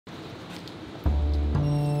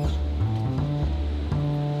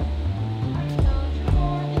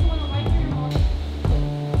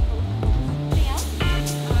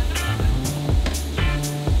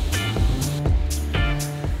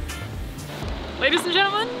Ladies and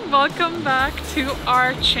gentlemen, welcome back to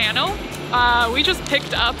our channel. We just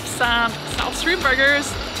picked up some South Street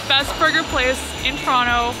Burgers, best burger place in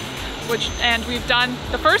Toronto, and we've done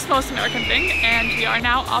the first most American thing, and we are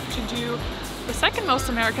now off to do the second most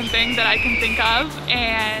American thing that I can think of,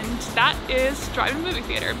 and that is drive to the movie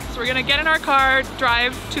theater. So we're gonna get in our car,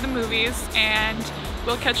 drive to the movies, and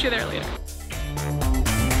we'll catch you there later.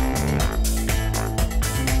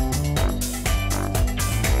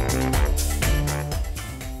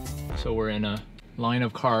 So we're in a line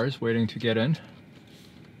of cars waiting to get in. Do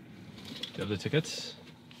you have the tickets?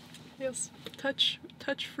 Yes, touch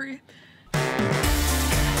free. All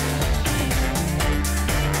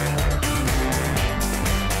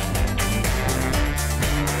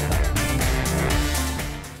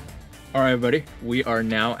right, everybody, we are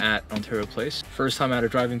now at Ontario Place. First time at a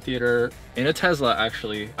drive-in theater in a Tesla,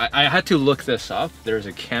 actually. I had to look this up. There's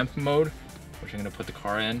a camp mode, which I'm gonna put the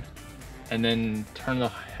car in, and then turn the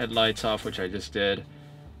headlights off, which I just did.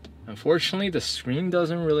 Unfortunately, the screen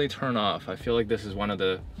doesn't really turn off. I feel like this is one of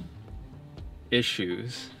the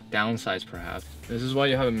issues, downsides perhaps. This is why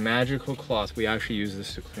you have a magical cloth. We actually use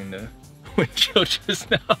this to clean the windshield just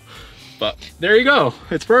now. But there you go,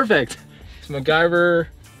 it's perfect. It's MacGyver.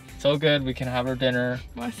 It's all good. We can have our dinner.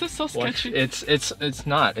 Why is this so sketchy? It's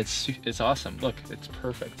not. It's awesome. Look, it's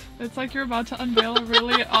perfect. It's like you're about to unveil a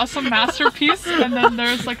really awesome masterpiece, and then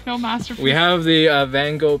there's like no masterpiece. We have the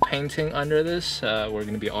Van Gogh painting under this. We're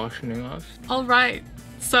gonna be auctioning off. All right.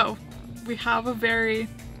 So we have a very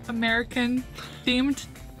American themed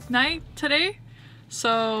night today.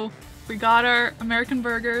 So we got our American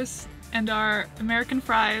burgers and our American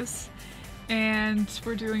fries. And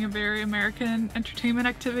we're doing a very American entertainment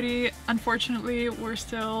activity. Unfortunately, we're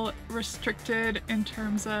still restricted in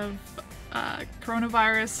terms of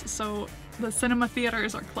coronavirus, so the cinema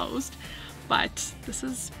theaters are closed. But this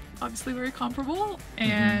is obviously very comparable,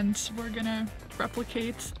 and we're gonna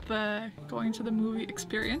replicate the going to the movie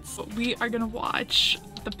experience. We are gonna watch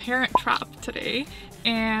The Parent Trap today,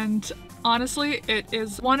 and honestly, it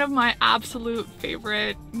is one of my absolute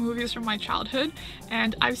favorite movies from my childhood,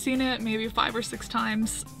 and I've seen it maybe 5 or 6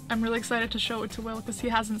 times. I'm really excited to show it to Will because he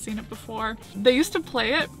hasn't seen it before. They used to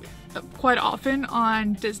play it quite often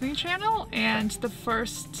on Disney Channel, and the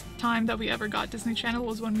first time that we ever got Disney Channel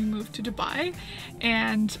was when we moved to Dubai,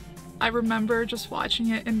 and I remember just watching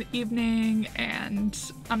it in the evening, and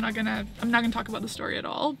I'm not gonna talk about the story at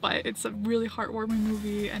all, but it's a really heartwarming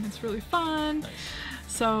movie and it's really fun. Nice.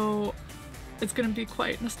 So it's gonna be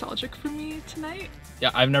quite nostalgic for me tonight. Yeah,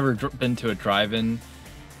 I've never been to a drive-in.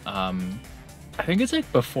 I think it's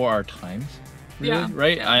like before our times, really, yeah,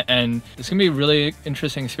 right? Yeah. And it's gonna be a really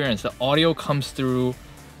interesting experience. The audio comes through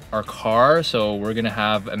our car, so we're gonna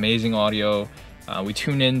have amazing audio. We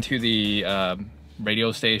tune into the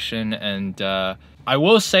radio station, and I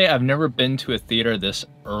will say I've never been to a theater this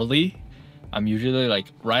early. I'm usually like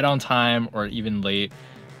right on time or even late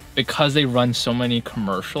because they run so many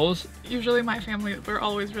commercials. Usually my family, we're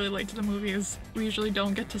always really late to the movies. We usually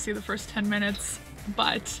don't get to see the first 10 minutes,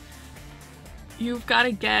 but you've got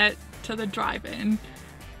to get to the drive-in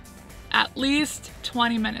at least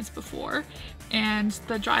 20 minutes before. And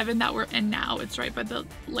the drive-in that we're in now, it's right by the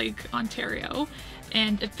Lake Ontario,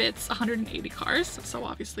 and it fits 180 cars, so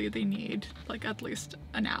obviously they need like at least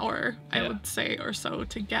an hour, I would say, or so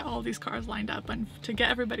to get all these cars lined up and to get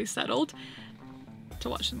everybody settled to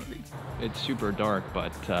watch the movie. It's super dark,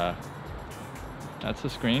 but that's the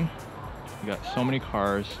screen. We got so many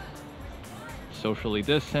cars, socially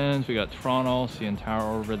distanced. We got Toronto, CN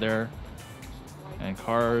Tower over there, and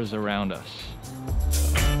cars around us.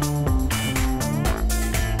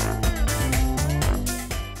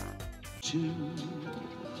 Two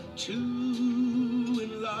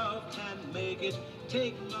in love can make it.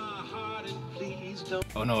 Take my heart and please don't.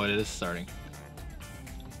 Oh no, it is starting.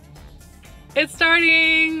 It's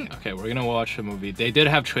starting! Okay, we're gonna watch a movie. They did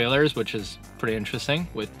have trailers, which is pretty interesting,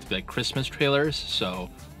 with like Christmas trailers, so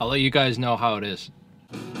I'll let you guys know how it is.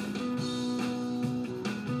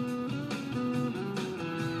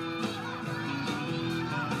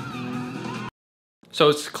 So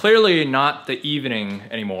it's clearly not the evening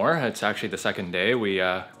anymore. It's actually the second day. We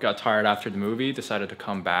got tired after the movie, decided to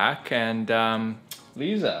come back. And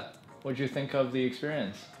Liza, what did you think of the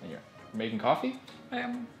experience? You're making coffee?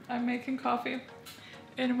 I'm making coffee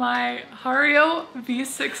in my Hario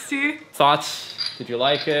V60. Thoughts? Did you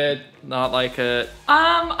like it? Not like it?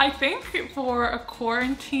 I think for a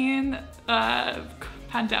quarantine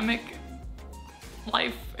pandemic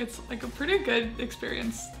life, it's like a pretty good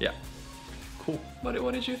experience. Yeah. Cool.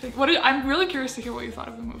 What did you think? I'm really curious to hear what you thought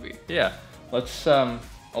of the movie. Yeah. Let's I'll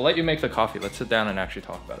let you make the coffee. Let's sit down and actually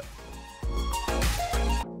talk about it.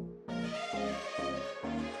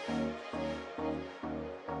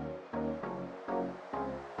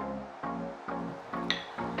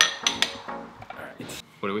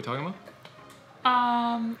 are we talking about?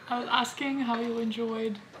 I was asking how you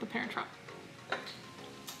enjoyed The Parent Trap.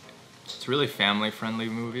 It's a really family-friendly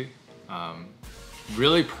movie.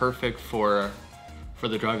 Really perfect for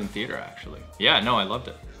the drive-in theater, actually. Yeah, no, I loved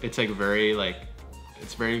it. It's like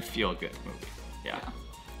it's very feel-good movie. Yeah.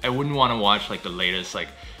 I wouldn't want to watch like the latest, like,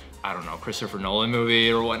 I don't know, Christopher Nolan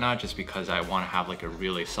movie or whatnot, just because I want to have like a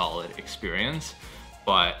really solid experience.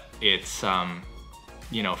 But it's,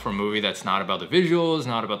 you know, for a movie that's not about the visuals,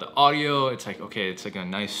 not about the audio, it's like, okay, it's like a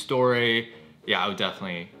nice story. Yeah, I would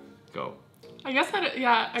definitely go. I guess that,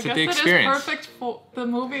 yeah, I guess the it is experience. perfect for, the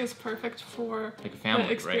movie is perfect for Like a family,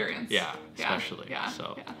 the experience. right? Yeah, especially. Yeah,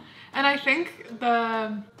 so. yeah. And I think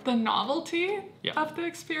the novelty Yeah. of the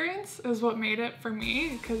experience is what made it for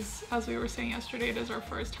me, because as we were saying yesterday, it is our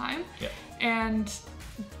first time. Yeah. And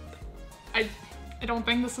I don't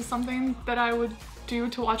think this is something that I would do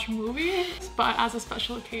to watch movies, but as a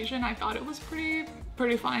special occasion, I thought it was pretty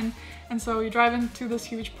fun. And so you drive into this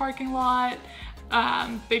huge parking lot.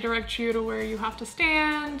 They direct you to where you have to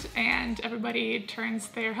stand, and everybody turns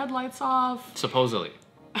their headlights off. Supposedly.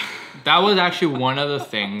 That was actually one of the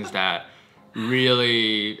things that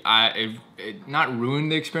really, it not ruined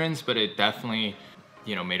the experience, but it definitely,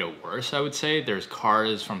 you know, made it worse, I would say. There's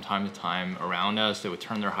cars from time to time around us that would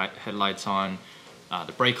turn their headlights on,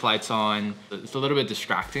 the brake lights on. It's a little bit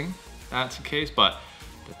distracting, that's the case, but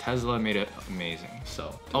the Tesla made it amazing,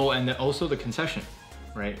 so. Oh, and also the concession,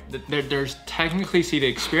 right? There's technically, see, the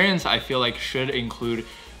experience I feel like should include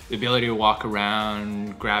the ability to walk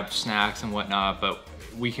around, grab snacks and whatnot, but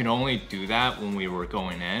we can only do that when we were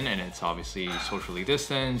going in, and it's obviously socially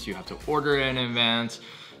distanced. You have to order in advance.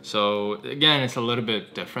 So again, it's a little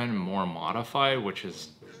bit different and more modified, which is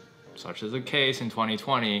such as the case in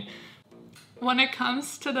 2020. When it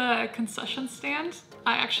comes to the concession stand,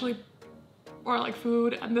 I actually, or like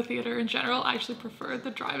food and the theater in general, I actually prefer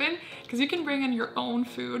the drive-in, because you can bring in your own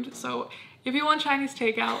food. So if you want Chinese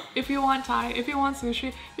takeout, if you want Thai, if you want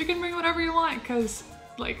sushi, you can bring whatever you want, because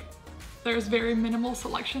like there's very minimal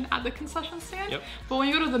selection at the concession stand. Yep. But when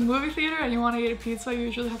you go to the movie theater and you want to eat a pizza, you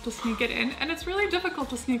usually have to sneak it in, and it's really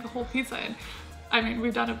difficult to sneak a whole pizza in. I mean,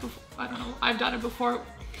 we've done it before. I don't know, I've done it before.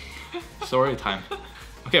 Story time.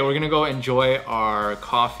 Okay, we're gonna go enjoy our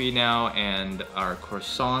coffee now and our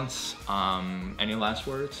croissants. Any last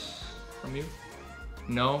words from you?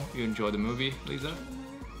 No? You enjoyed the movie, Liza?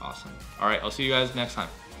 Awesome. All right, I'll see you guys next time.